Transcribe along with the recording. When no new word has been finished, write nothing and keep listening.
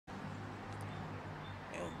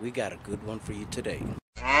we got a good one for you today.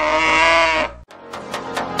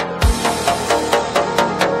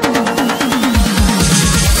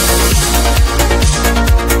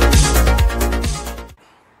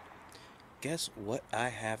 Guess what I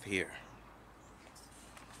have here?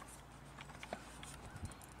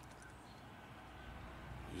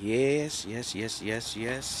 Yes.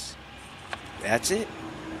 That's it.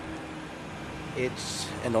 It's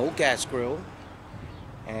an old gas grill,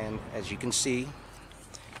 and as you can see,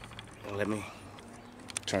 let me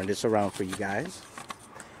turn this around for you guys.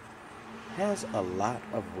 Has a lot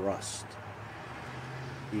of rust.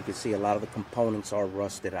 You can see a lot of the components are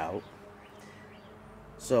rusted out.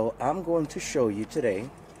 So I'm going to show you today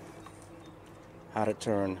how to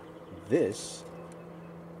turn this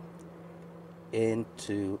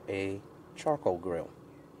into a charcoal grill.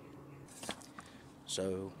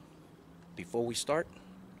 So before we start,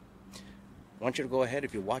 I want you to go ahead,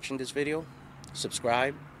 if you're watching this video,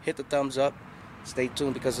 subscribe, hit the thumbs up, stay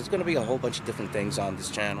tuned, because there's going to be a whole bunch of different things on this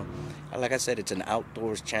channel. Like I said, it's an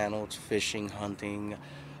outdoors channel. It's fishing, hunting,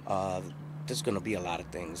 there's going to be a lot of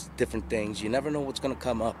things, different things. You never know what's going to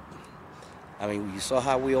come up. I mean, you saw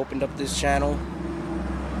how we opened up this channel.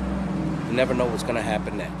 You never know what's going to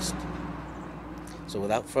happen next. So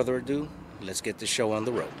without further ado, let's get the show on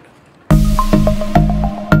the road.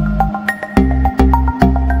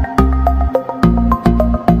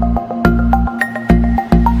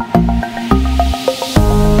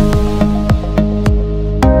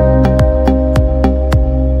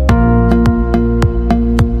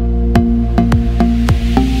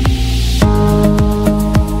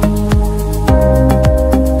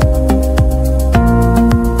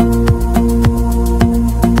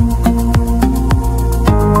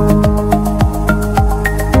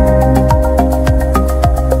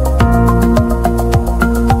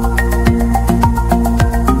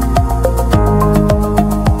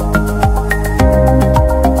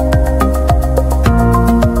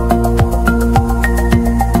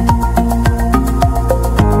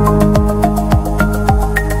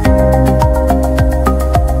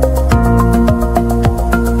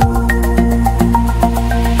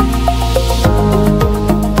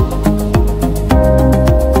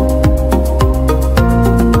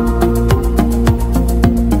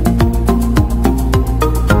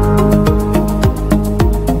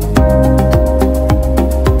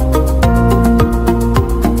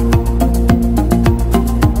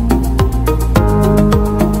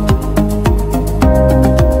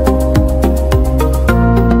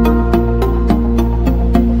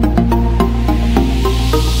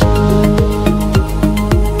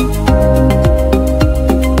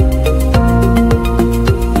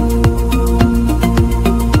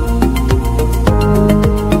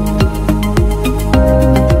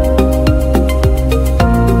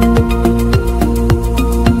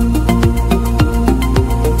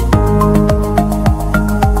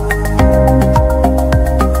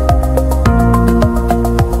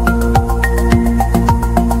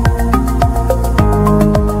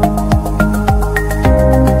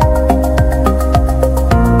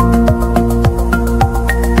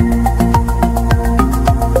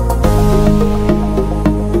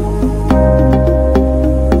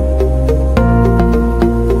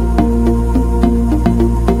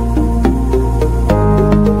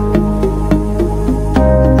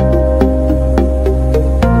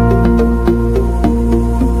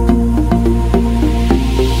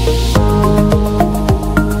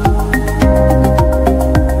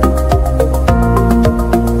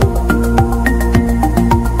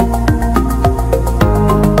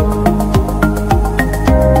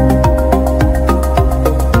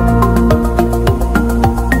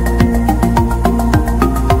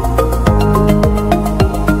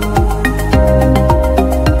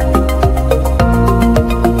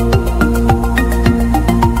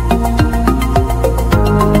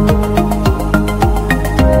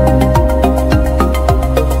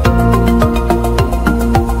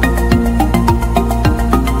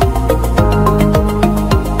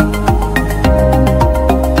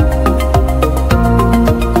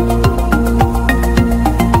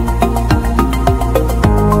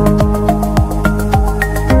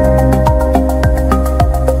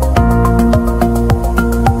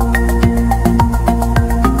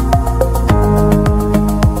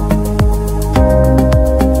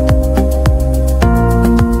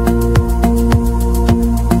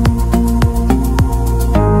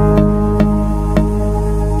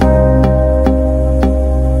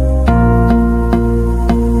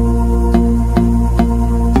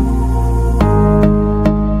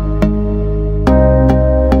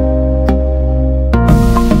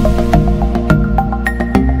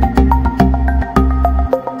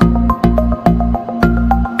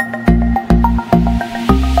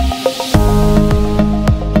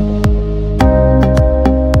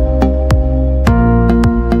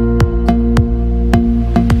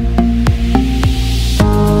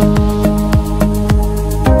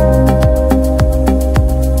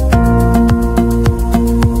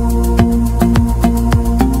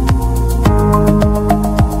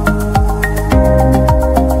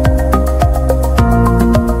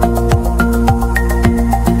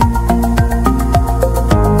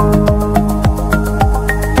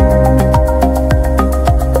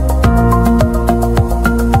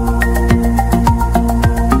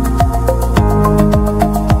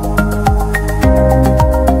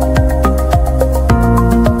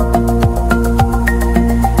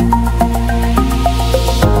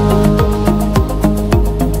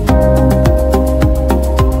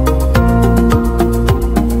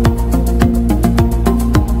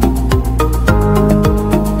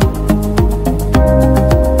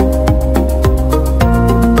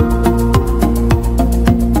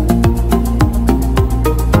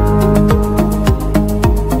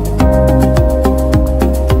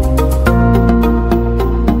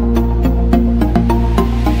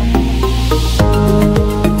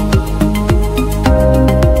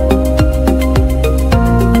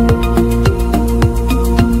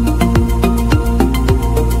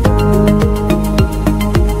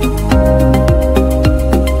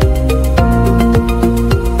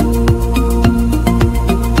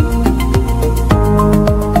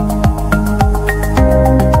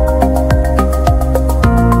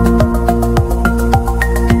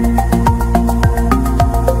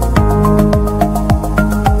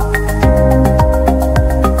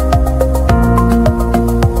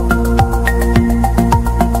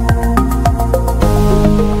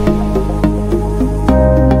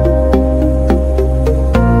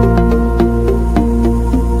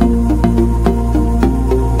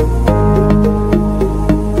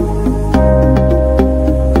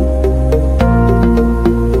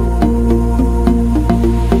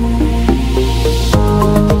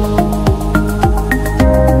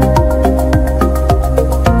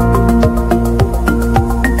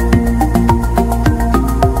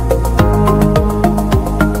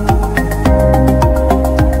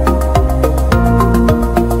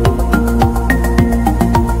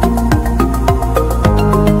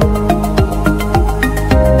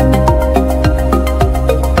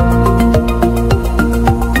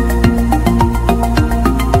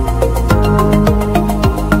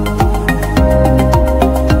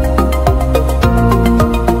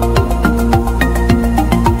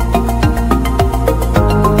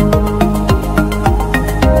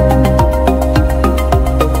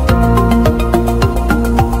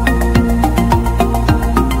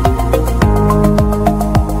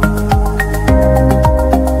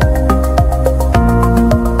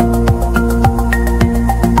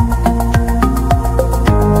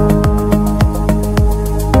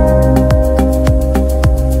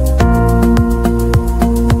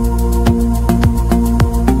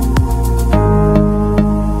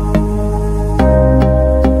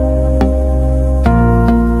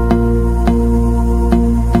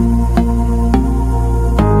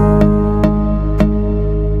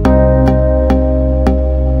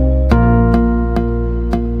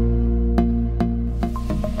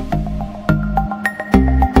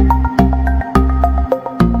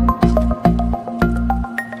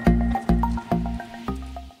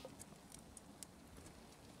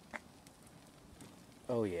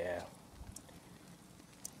 Oh yeah.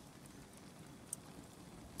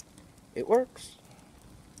 It works.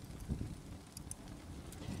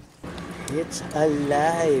 It's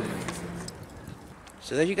alive.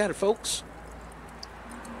 So there you got it, folks.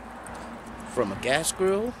 From a gas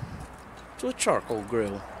grill to a charcoal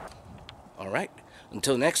grill. Alright,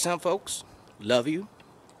 until next time, folks, love you.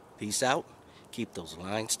 Peace out. Keep those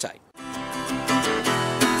lines tight.